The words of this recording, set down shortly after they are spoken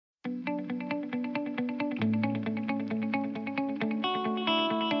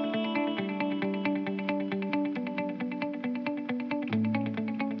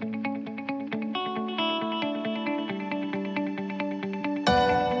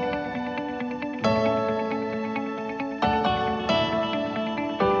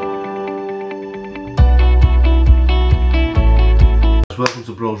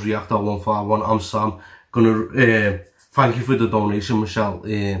welcome to Bros React 151. I'm Sam. Gonna thank you for the donation, Michelle.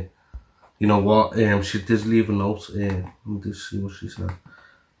 You know what? She did leave a note. Let me just see what she said.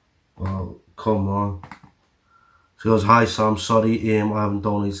 Well, come on. She goes, "Hi Sam, sorry I haven't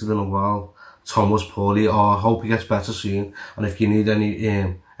donated in a while. Tom was poorly. I hope he gets better soon. And if you need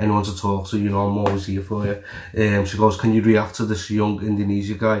anyone to talk to, you know I'm always here for you." She goes, "Can you react to this young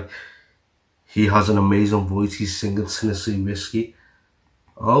Indonesian guy? He has an amazing voice. He's singing Tennessee Whiskey."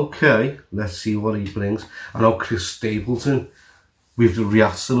 Okay, let's see what he brings. I know Chris Stapleton, we've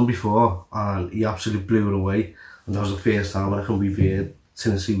reacted to him before and he absolutely blew it away. And that was the first time I can revered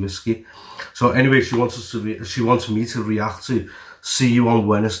Tennessee Whiskey. So anyway, she wants me to react to See You on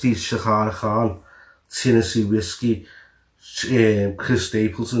Wednesday, Cakra Khan, Tennessee Whiskey, Chris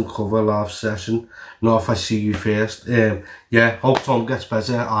Stapleton cover live session. Not If I See You First. Yeah, hope Tom gets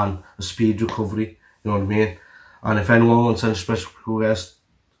better and a speed recovery, you know what I mean? And if anyone wants any special request,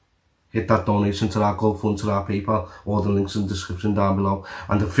 hit that donation to that GoFund, to that PayPal, all the links in the description down below.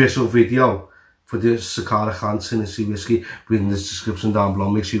 And the official video for this Cakra Khan Tennessee Whiskey will be in the description down below.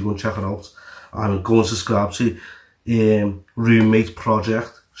 Make sure you go and check it out. And go and subscribe to Roommate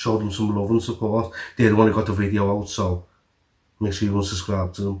Project. Show them some love and support. They're the one who got the video out, so make sure you go and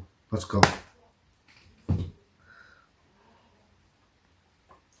subscribe to them. Let's go.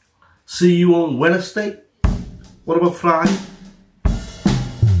 See you on Wednesday. What about Friday?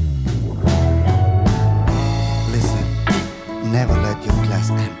 Listen, never let your glass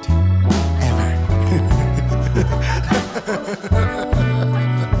empty. Ever.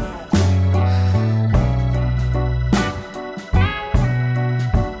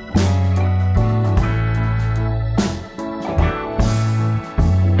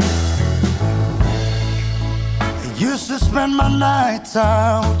 I used to spend my nights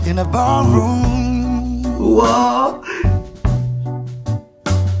out in a barroom. What?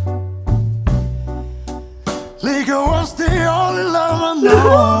 Liquor was the only love I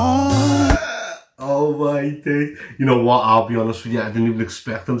know. Oh my days. You know what, I'll be honest with you, I didn't even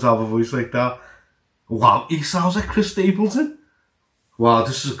expect him to have a voice like that. Wow, he sounds like Chris Stapleton. Wow,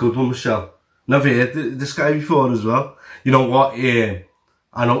 this is a good one, Michelle. Never heard this guy before as well. You know what, I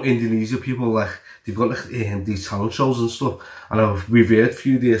know Indonesia people, like, they've got like these talent shows and stuff, and we've heard a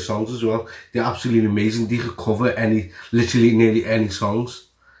few of their songs as well. They're absolutely amazing. They could cover literally nearly any songs.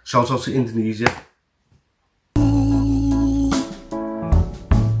 Shout out to Indonesia.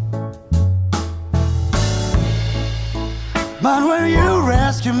 But when you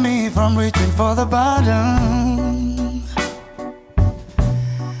rescue me from reaching for the bottom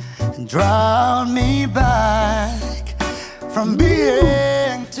and drown me back from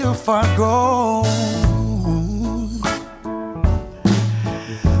being too far gone,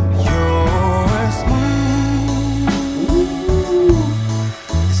 you're smooth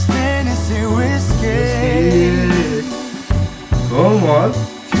as Tennessee whiskey. Come on.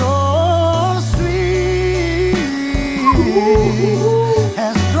 You're sweet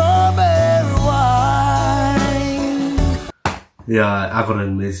as strawberry wine. Yeah, I gotta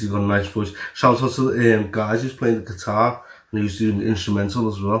admit, he's got a nice voice. Shout out to the guys who's playing the guitar and he's doing the instrumental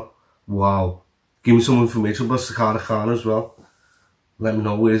as well. Wow. Give me some information about Cakra Khan as well. Let me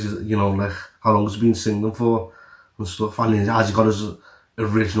know where's, you know, like how long he's been singing for and stuff. And has he got his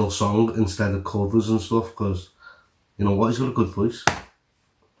original song instead of covers and stuff? Because, you know what, he's got a good voice.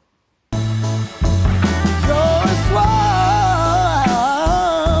 You're as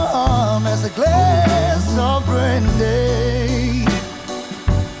warm as a glass of brandy.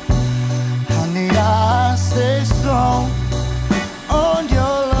 Honey, I stay strong on your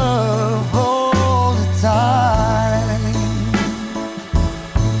love all the time.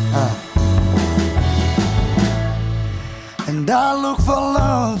 And I look for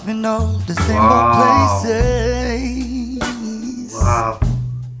love in all the same old places. Wow.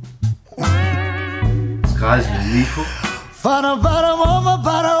 This guy's lethal. For the bottom of a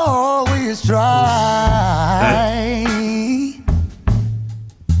bottle always dry.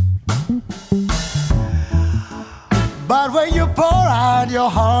 But when you pour out your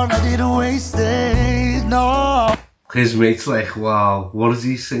heart, I didn't waste it, no. His mate's like, wow, what is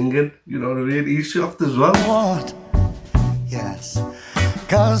he singing? You know what I mean? He's shocked as well. What? Yes,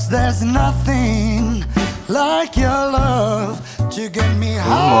 'cause there's nothing like your love to get me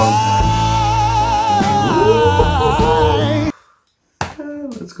high.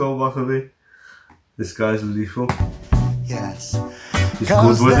 Let's go back a bit. This guy's lethal. Yes, He's good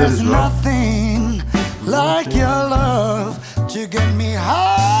with it as well. Nothing like your love to get me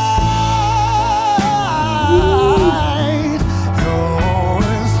high. You're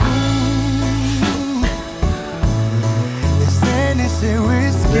as smooth as Tennessee whiskey.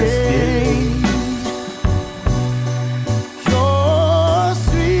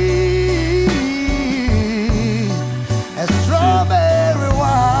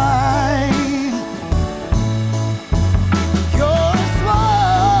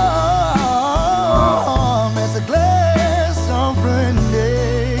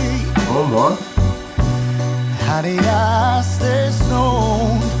 Come on. Honey, I stay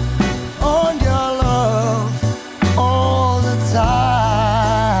stoned on your love all the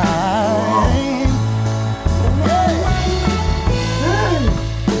time. Hey.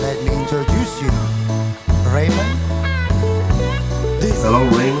 Let me introduce you, Raymond. Hello,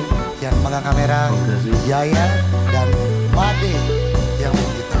 Raymond. Yang megang kamera, Yaya dan Made yang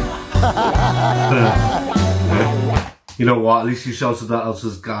begitu. You know what? At least you shouted that out to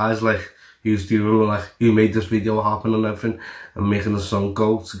his guys, like who's doing, like who made this video happen and everything, and making the song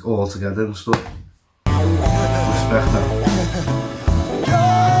go all together and stuff. Respect that.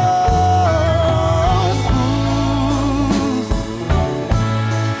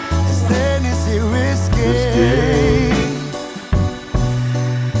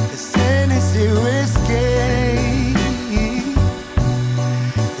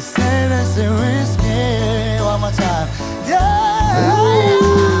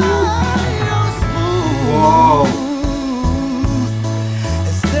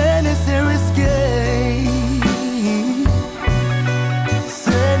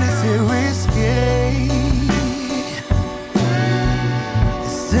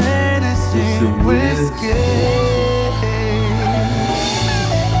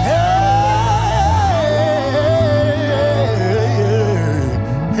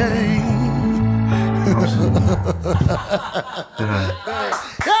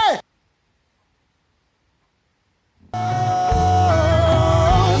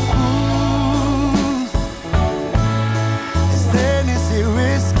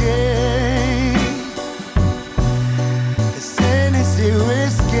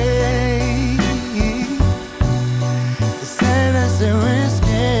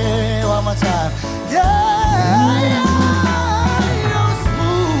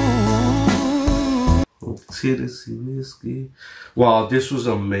 Seriously whiskey. Wow, this was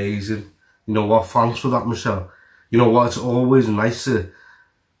amazing. You know what, thanks for that, Michelle. You know what, it's always nice to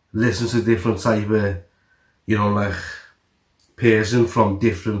listen to different type of, you know, like person from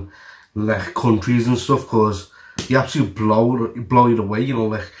different like countries and stuff, because you absolutely blow it away, you know,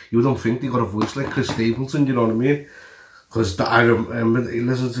 like you don't think they got a voice like Chris Stapleton, you know what I mean? Because I remember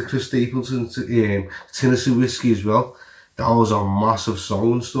listening to Chris Stapleton's Tennessee Whiskey as well. That was a massive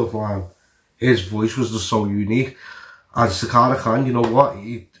song and stuff, man. His voice was just so unique. And Cakra Khan, you know what,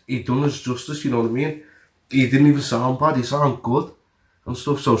 he done us justice, you know what I mean? He didn't even sound bad, he sounded good and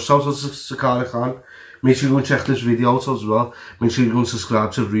stuff. So shout out to Cakra Khan. Make sure you go and check this video out as well. Make sure you go and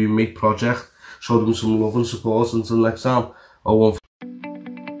subscribe to Roommate Project. Show them some love and support. Until next time,